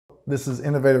This is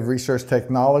Innovative Research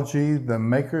Technology, the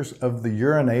makers of the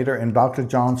urinator and Dr.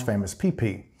 John's famous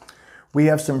PP. We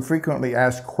have some frequently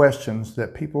asked questions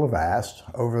that people have asked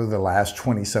over the last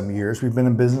 20-some years. We've been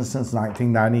in business since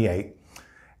 1998,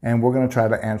 and we're going to try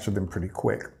to answer them pretty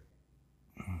quick.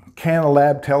 Can a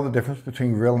lab tell the difference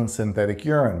between real and synthetic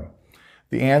urine?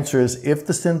 The answer is if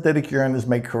the synthetic urine is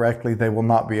made correctly, they will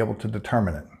not be able to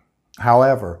determine it.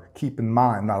 However, keep in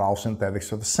mind, not all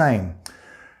synthetics are the same.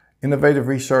 Innovative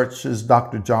Research's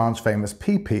Dr. John's famous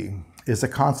PP is a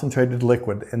concentrated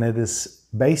liquid, and it is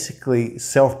basically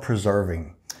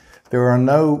self-preserving. There are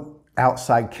no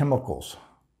outside chemicals,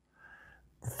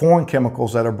 foreign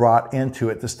chemicals that are brought into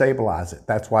it to stabilize it.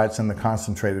 That's why it's in the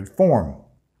concentrated form.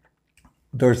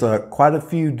 There's quite a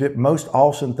few, most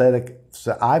all synthetics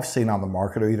that I've seen on the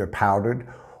market are either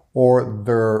powdered or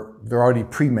they're already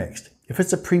pre-mixed. If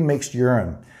it's a pre-mixed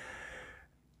urine,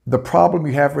 the problem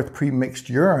you have with pre-mixed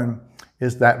urine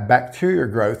is that bacteria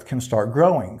growth can start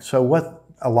growing. So what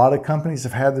a lot of companies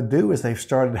have had to do is they've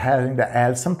started having to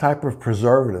add some type of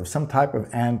preservative, some type of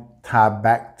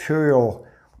antibacterial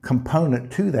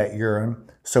component to that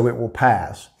urine so it will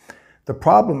pass. The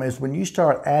problem is when you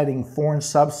start adding foreign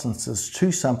substances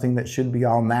to something that should be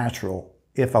all natural,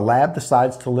 if a lab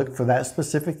decides to look for that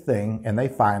specific thing and they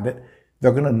find it,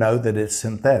 they're going to know that it's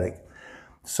synthetic.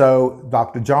 So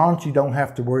Dr. John's, you don't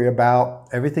have to worry about.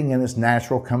 Everything in its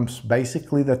natural comes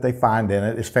basically that they find in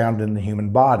it is found in the human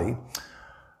body.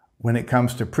 When it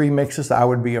comes to premixes, I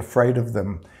would be afraid of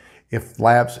them. If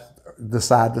labs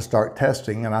decide to start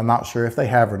testing, and I'm not sure if they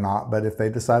have or not, but if they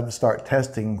decide to start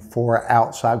testing for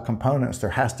outside components, there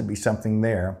has to be something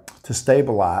there to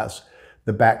stabilize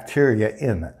the bacteria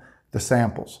in it, the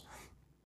samples.